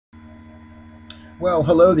Well,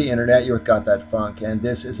 hello the internet, you're with Got That Funk, and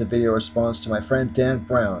this is a video response to my friend Dan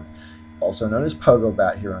Brown, also known as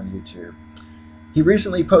PogoBat here on YouTube. He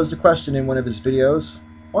recently posed a question in one of his videos.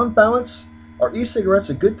 On balance, are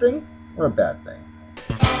e-cigarettes a good thing or a bad thing?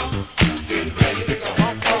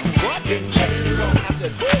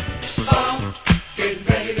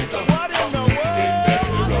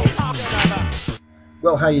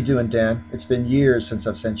 Well, how you doing, Dan? It's been years since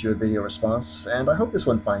I've sent you a video response, and I hope this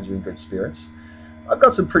one finds you in good spirits. I've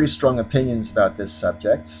got some pretty strong opinions about this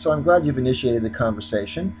subject, so I'm glad you've initiated the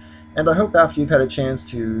conversation, and I hope after you've had a chance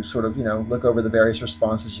to sort of, look over the various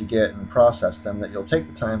responses you get and process them, that you'll take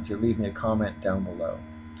the time to leave me a comment down below.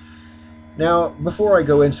 Now, before I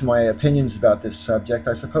go into my opinions about this subject,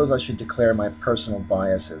 I suppose I should declare my personal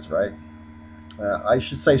biases, right? I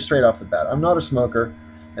should say straight off the bat, I'm not a smoker,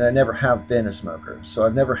 and I never have been a smoker, so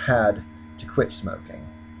I've never had to quit smoking.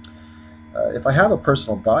 If I have a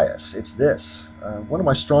personal bias, it's this. One of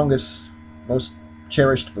my strongest, most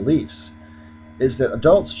cherished beliefs is that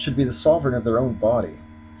adults should be the sovereign of their own body.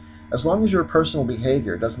 As long as your personal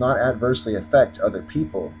behavior does not adversely affect other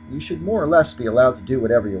people, you should more or less be allowed to do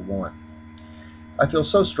whatever you want. I feel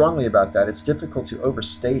so strongly about that, it's difficult to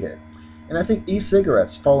overstate it. And I think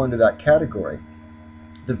e-cigarettes fall into that category.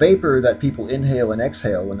 The vapor that people inhale and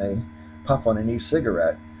exhale when they puff on an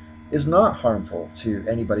e-cigarette is not harmful to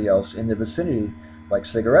anybody else in the vicinity like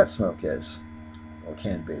cigarette smoke is, or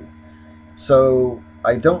can be. So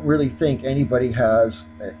I don't really think anybody has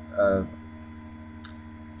a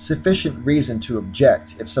sufficient reason to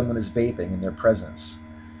object if someone is vaping in their presence.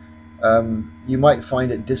 You might find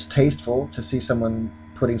it distasteful to see someone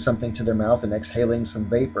putting something to their mouth and exhaling some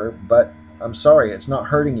vapor, but I'm sorry, it's not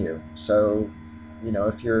hurting you. So,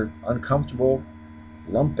 if you're uncomfortable,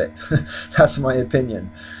 lump it. That's my opinion.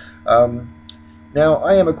 Now,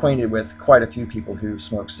 I am acquainted with quite a few people who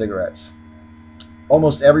smoke cigarettes.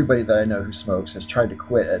 Almost everybody that I know who smokes has tried to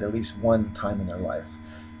quit at least one time in their life.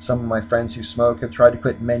 Some of my friends who smoke have tried to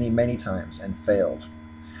quit many, many times and failed.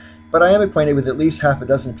 But I am acquainted with at least half a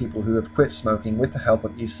dozen people who have quit smoking with the help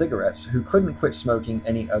of e-cigarettes who couldn't quit smoking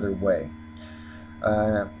any other way.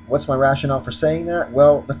 What's my rationale for saying that?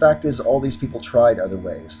 Well, the fact is all these people tried other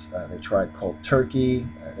ways. They tried cold turkey,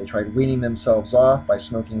 they tried weaning themselves off by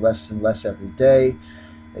smoking less and less every day,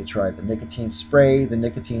 they tried the nicotine spray, the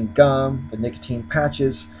nicotine gum, the nicotine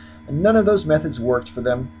patches, and none of those methods worked for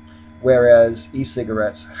them, whereas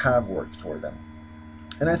e-cigarettes have worked for them.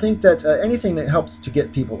 And I think that anything that helps to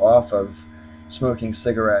get people off of smoking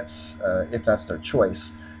cigarettes, if that's their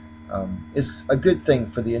choice, is a good thing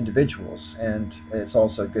for the individuals, and it's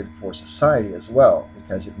also good for society as well,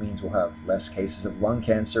 because it means we'll have less cases of lung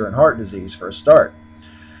cancer and heart disease for a start.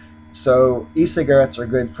 So e-cigarettes are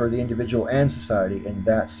good for the individual and society in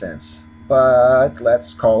that sense, but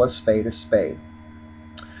let's call a spade a spade.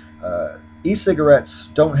 E-cigarettes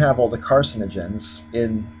don't have all the carcinogens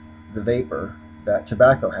in the vapor that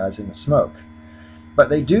tobacco has in the smoke, but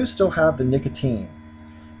they do still have the nicotine,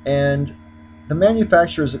 and the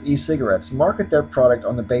manufacturers of e-cigarettes market their product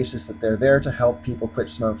on the basis that they're there to help people quit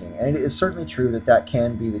smoking, and it is certainly true that that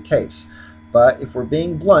can be the case. But if we're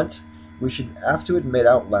being blunt, we should have to admit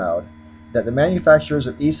out loud that the manufacturers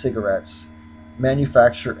of e-cigarettes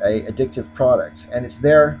manufacture an addictive product, and it's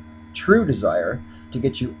their true desire to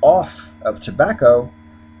get you off of tobacco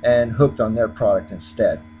and hooked on their product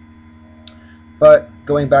instead. But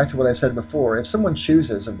going back to what I said before, if someone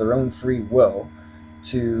chooses of their own free will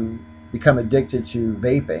to become addicted to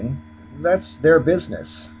vaping, that's their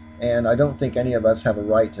business, and I don't think any of us have a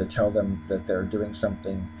right to tell them that they're doing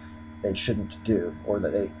something they shouldn't do or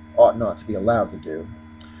that they ought not to be allowed to do.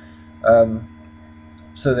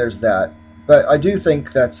 So there's that. But I do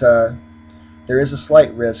think that there is a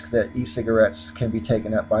slight risk that e-cigarettes can be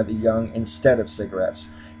taken up by the young instead of cigarettes.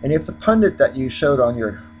 And if the pundit that you showed on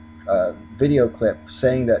your video clip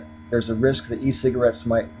saying that there's a risk that e-cigarettes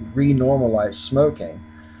might re-normalize smoking,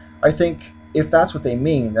 I think if that's what they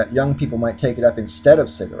mean, that young people might take it up instead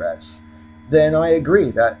of cigarettes, then I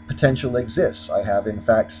agree that potential exists. I have in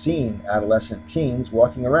fact seen adolescent teens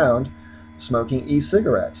walking around smoking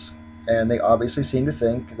e-cigarettes, and they obviously seem to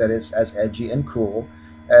think that it's as edgy and cool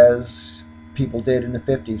as people did in the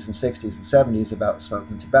 50s and 60s and 70s about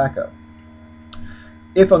smoking tobacco.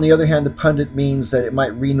 If, on the other hand, the pundit means that it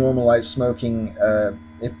might re-normalize smoking,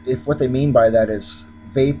 if what they mean by that is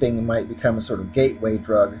vaping might become a sort of gateway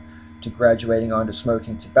drug to graduating onto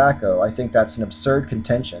smoking tobacco, I think that's an absurd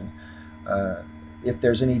contention. If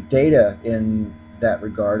there's any data in that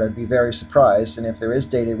regard, I'd be very surprised, and if there is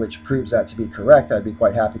data which proves that to be correct, I'd be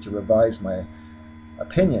quite happy to revise my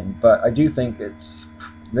opinion, but I do think it's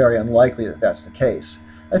very unlikely that that's the case.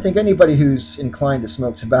 I think anybody who's inclined to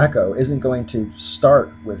smoke tobacco isn't going to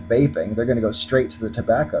start with vaping. They're going to go straight to the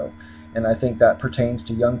tobacco. And I think that pertains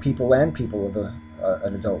to young people and people of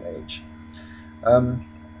an adult age. Um,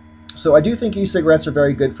 so I do think e-cigarettes are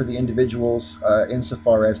very good for the individuals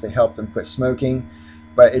insofar as they help them quit smoking,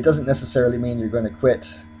 but it doesn't necessarily mean you're going to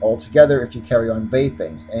quit altogether if you carry on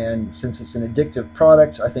vaping. And since it's an addictive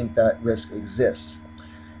product, I think that risk exists.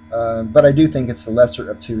 But I do think it's the lesser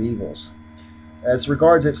of two evils. As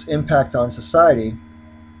regards its impact on society,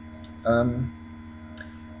 um,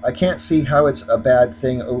 I can't see how it's a bad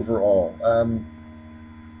thing overall.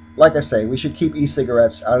 Like I say, we should keep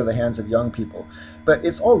e-cigarettes out of the hands of young people, but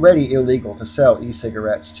it's already illegal to sell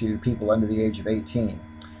e-cigarettes to people under the age of 18.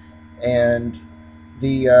 And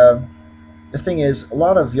the uh, the thing is, a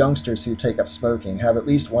lot of youngsters who take up smoking have at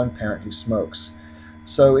least one parent who smokes.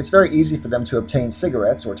 So it's very easy for them to obtain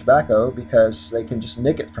cigarettes or tobacco because they can just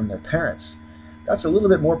nick it from their parents. That's a little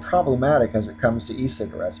bit more problematic as it comes to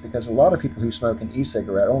e-cigarettes, because a lot of people who smoke an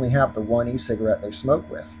e-cigarette only have the one e-cigarette they smoke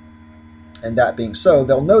with. And that being so,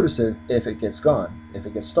 they'll notice it if it gets gone, if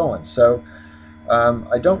it gets stolen. So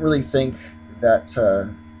I don't really think that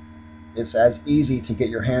it's as easy to get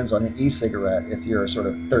your hands on an e-cigarette if you're sort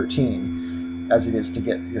of 13 as it is to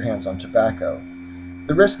get your hands on tobacco.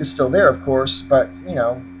 The risk is still there, of course, but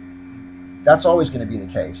that's always going to be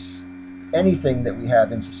the case. Anything that we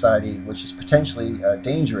have in society which is potentially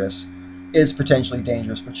dangerous is potentially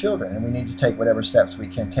dangerous for children, and we need to take whatever steps we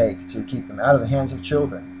can take to keep them out of the hands of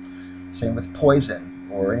children. Same with poison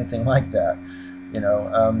or anything like that, you know.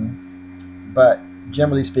 But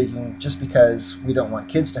generally speaking, just because we don't want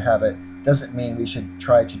kids to have it doesn't mean we should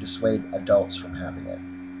try to dissuade adults from having it.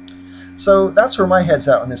 So that's where my head's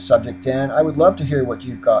at on this subject, Dan. I would love to hear what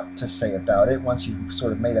you've got to say about it once you've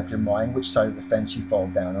sort of made up your mind which side of the fence you fall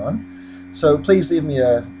down on. So please leave me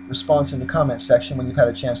a response in the comments section when you've had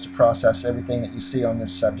a chance to process everything that you see on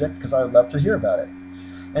this subject, because I would love to hear about it.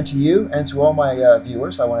 And to you and to all my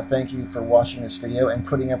viewers, I want to thank you for watching this video and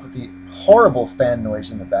putting up with the horrible fan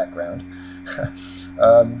noise in the background.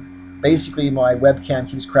 Basically, my webcam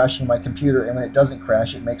keeps crashing my computer, and when it doesn't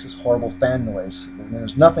crash, it makes this horrible fan noise. And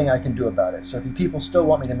there's nothing I can do about it. So if you people still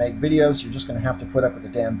want me to make videos, you're just going to have to put up with the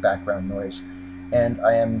damn background noise. And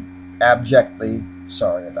I am abjectly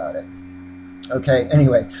sorry about it. Okay,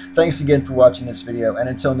 anyway, thanks again for watching this video, and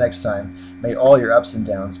until next time, may all your ups and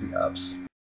downs be ups.